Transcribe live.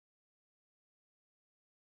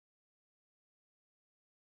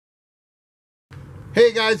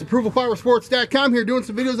Hey guys, ApprovalPowerSports.com here doing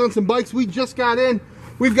some videos on some bikes we just got in.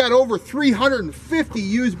 We've got over 350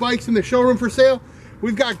 used bikes in the showroom for sale.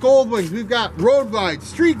 We've got Gold Wings, we've got Road Glides,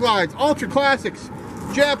 Street Glides, Ultra Classics,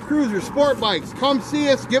 Jap Cruisers, Sport Bikes. Come see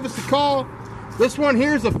us, give us a call. This one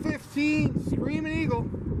here is a 15 Screaming Eagle.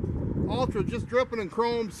 Ultra, just dripping in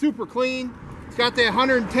chrome, super clean. It's got that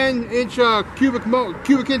 110-inch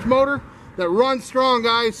cubic inch motor that runs strong,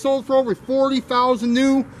 guys. Sold for over 40,000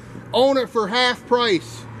 new. Own it for half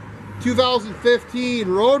price. 2015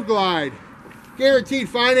 Road Glide. Guaranteed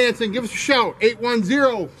financing. Give us a shout.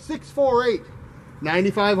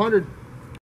 810-648-9500.